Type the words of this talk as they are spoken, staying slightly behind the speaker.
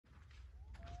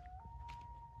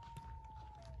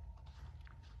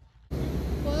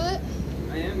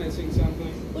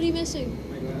What are you missing?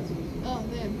 My glasses. Oh,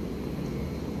 man.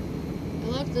 I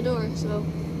locked the door, so.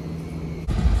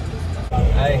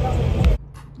 Hi.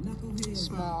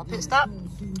 Small pit stop.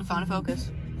 I found a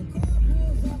focus.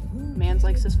 Mans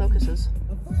likes his focuses.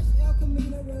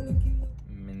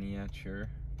 Miniature.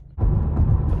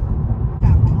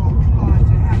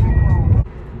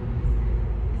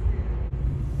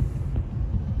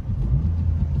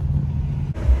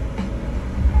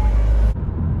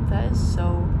 That is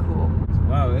so cool.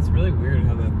 Wow, that's really weird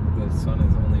how the sun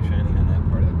is only shining on that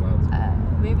part of the clouds.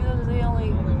 Maybe those are the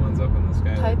only Ones up in the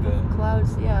sky type like of that.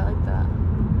 clouds. Yeah, I like that.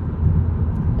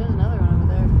 There's another one over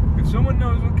there. If someone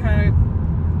knows what kind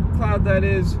of cloud that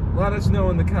is, let us know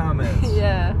in the comments.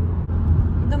 Yeah.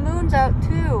 The moon's out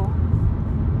too.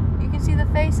 You can see the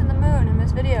face in the moon in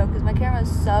this video because my camera's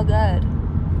so good.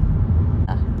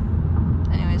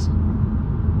 Anyways.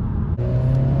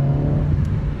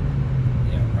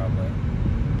 Yeah, probably.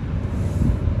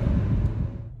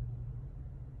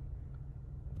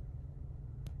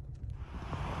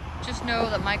 Just know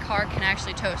that my car can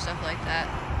actually tow stuff like that.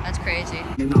 That's crazy.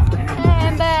 Hey,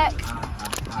 I'm back.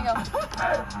 Here you go.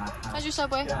 How's your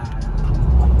Subway?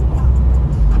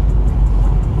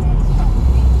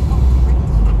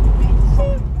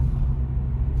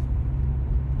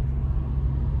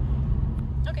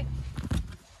 Okay.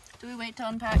 Do we wait to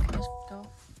unpack and just go?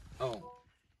 Oh.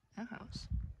 That house.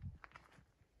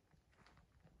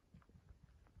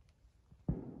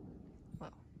 Whoa.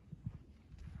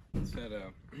 It's that, What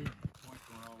are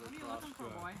you looking for,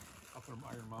 boy? Up from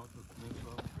Iron Mountain with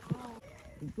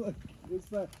Look,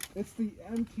 it's the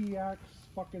MTX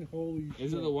fucking holy shit.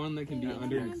 Is it the one that can be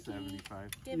under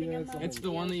 75? Yeah, It's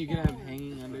the one that you can have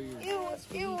hanging under your... Ew.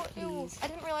 I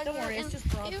didn't realize Don't worry, it's just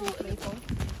broccoli playful.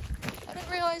 I didn't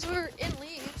realize we were in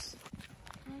leaves.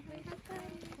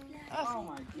 Oh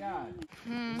my god.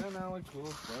 Does that not look cool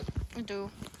as fuck? I do.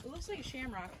 It looks like a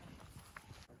shamrock.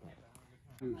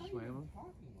 Dude, smiling?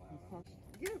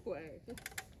 Get away.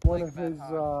 One of his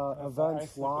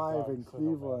events live in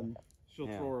Cleveland.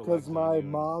 Because my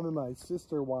mom and my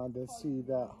sister wanted to see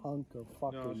that hunk of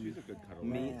fucking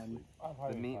Meat.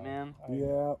 The meat man?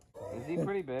 Yeah. Is he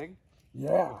pretty big?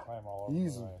 Yeah.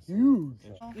 He's huge.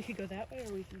 We could go that way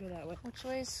or we can go that way. Which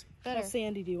way's better? How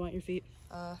sandy do you want your feet?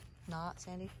 Not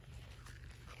sandy.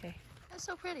 Okay. That's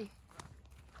so pretty.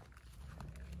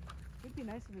 It'd be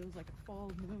nice if it was like a fall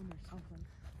moon or something.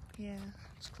 Yeah,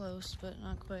 it's close, but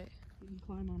not quite. You can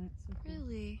climb on it. So cool.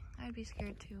 Really? I'd be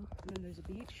scared too. And then there's a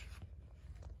beach.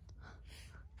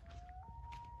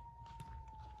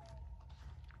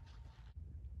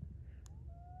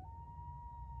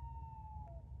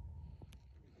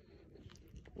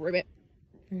 Ribbit.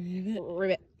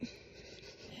 Ribbit.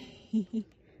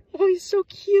 Oh, he's so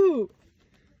cute.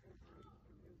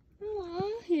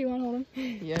 Aww. Here, you want to hold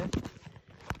him? Yeah.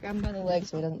 Grab him by the leg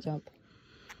so he doesn't jump.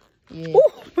 Yeah.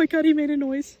 Oh my god, he made a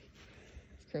noise.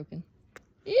 He's croaking.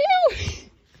 Ew!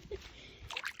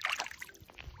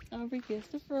 Aubrey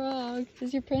kissed a frog. This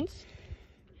is your prince?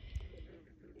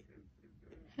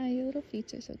 Hi, your little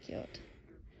feet are so cute.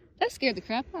 That scared the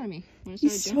crap out of me when it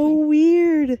started He's jumping. so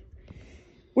weird.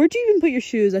 Where'd you even put your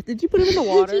shoes? Did you put them in the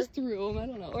water? Just threw them. I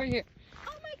don't know. Or here.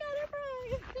 Oh my god,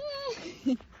 a frog!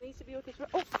 He needs to be with his...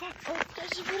 Oh, fuck! Oh,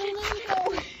 Just let him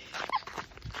go.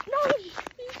 no! He's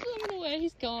swimming away.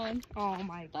 He's gone. Oh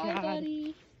my Bye, god.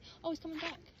 buddy. Oh, he's coming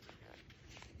back.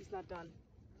 He's not done.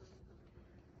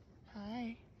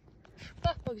 Hi.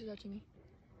 Ah, bugs are touching me.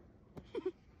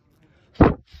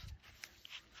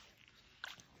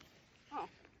 Oh.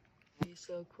 He's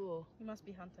so cool. He must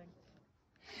be hunting.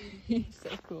 He's so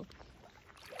cool.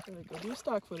 There we go. Do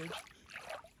stock footage.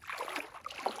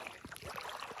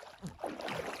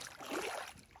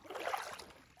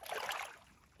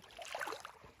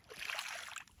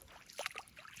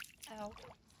 Ow.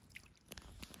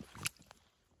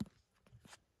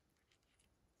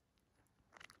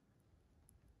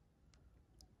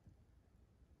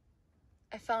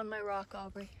 I found my rock,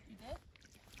 Aubrey. You did?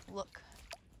 Look.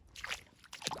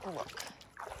 Look.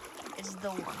 It's the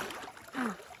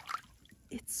one.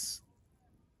 It's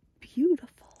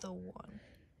beautiful. The one.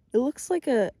 It looks like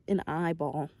an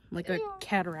eyeball, like a Ew.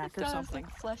 cataract or It's something.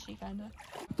 like fleshy, kind of.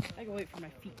 I can wait for my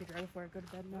feet to dry before I go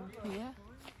to bed now. Yeah.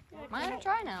 Mine are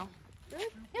dry now. Really?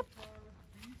 Yep.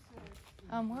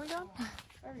 Where are we going?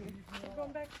 Are you? We're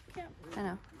going back to camp. I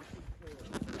know.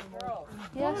 Girl,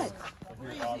 Yes.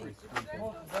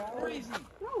 crazy.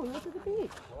 No, we went to the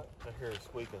beach. I hear her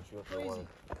squeaking. She went for a water.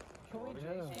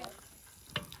 Yeah.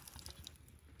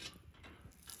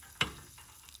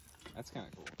 That's kind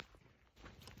of cool.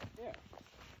 Yeah.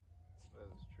 That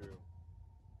is true.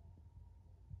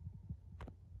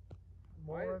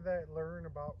 more that learn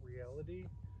about reality,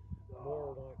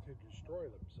 more want to destroy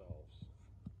themselves.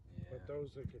 Yeah. But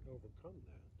those that can overcome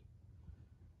that.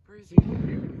 Crazy.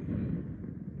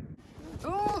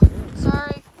 Oh,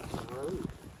 sorry.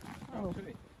 Oh.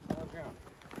 Can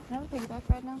I have a piggyback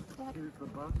right now? Dad? Here's the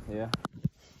bus. Yeah.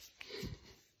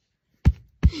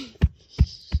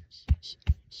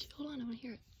 Hold on, I want to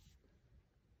hear it.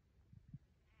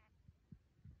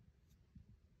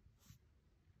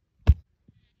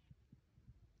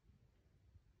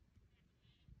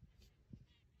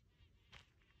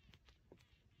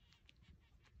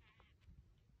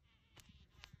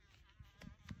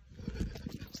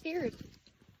 I'm scared.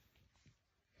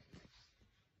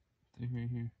 They're right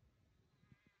here.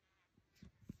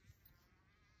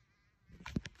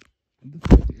 What the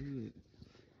fuck is it?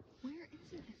 Where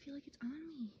is it? I feel like it's on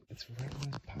me. It's right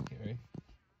in this pocket, right?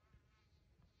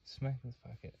 Smack this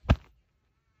pocket.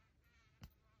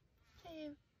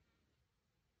 Babe.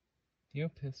 Do you know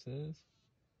what piss is?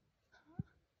 Huh?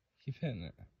 Keep hitting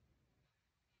it.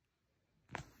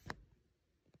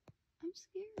 I'm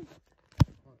scared.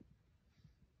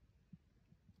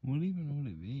 What even would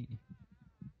it be?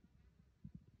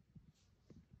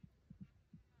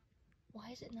 Why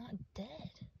is it not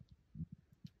dead?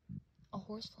 A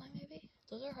horsefly, maybe?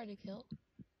 Those are hard to kill.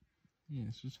 Yeah,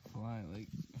 it's just a fly, like...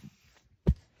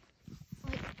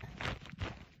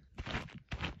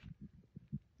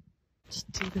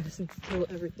 Just do this and kill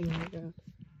everything in the ground.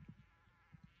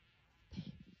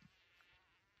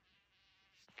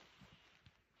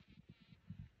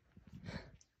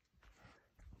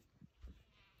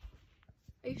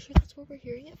 Are you sure that's where we're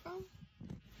hearing it from?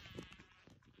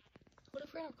 What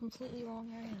if we're in a completely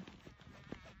wrong area?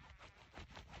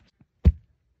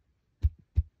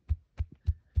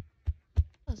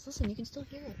 Listen, you can still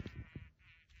hear it.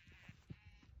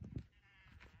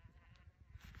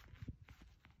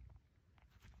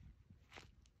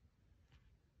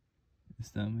 Is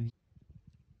that me?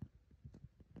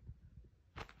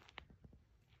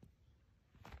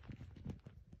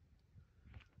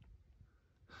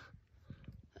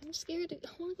 I'm scared. I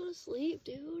want to go to sleep,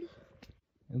 dude.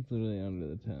 It's literally under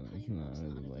the tent. How do It's you know not it's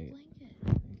under not the under the blanket.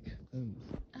 blanket?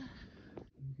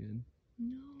 I'm good.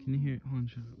 No. Can you hear it? Hold on,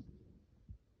 shut up.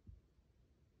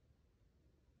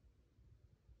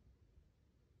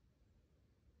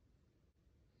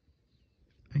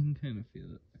 I can kind of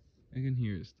feel it. I can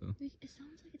hear it still. It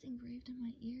sounds like it's engraved in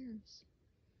my ears.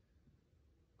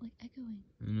 Like echoing.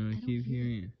 I know, I don't keep hear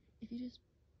hearing it. If you just...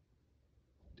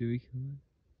 Do we kill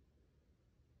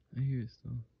it? I hear it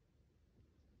still.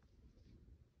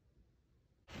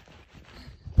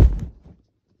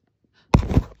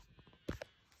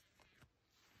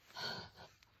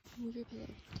 Move your pillow.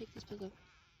 Take this pillow.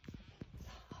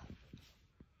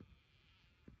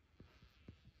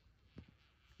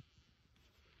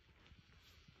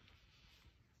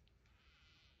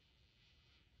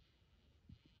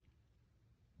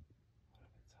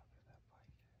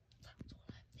 That's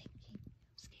what I'm thinking.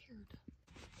 I'm scared.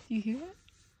 Do you hear it?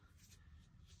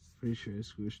 Pretty sure I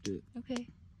squished it. Okay.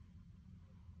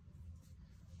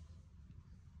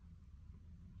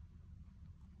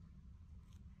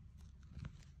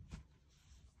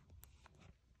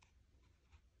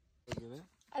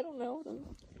 I don't know them.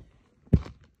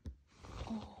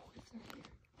 Oh, if they're here.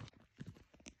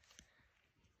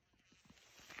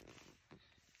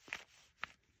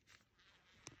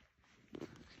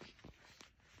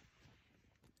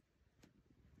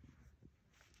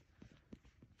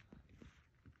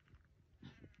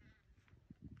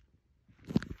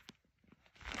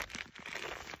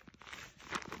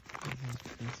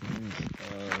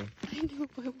 I know,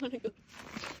 but I want to go.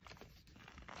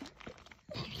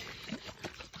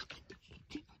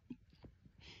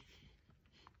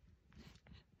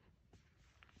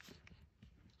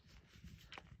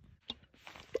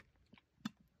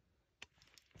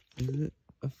 Is it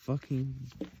a fucking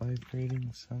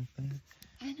vibrating something?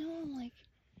 I know, I'm like,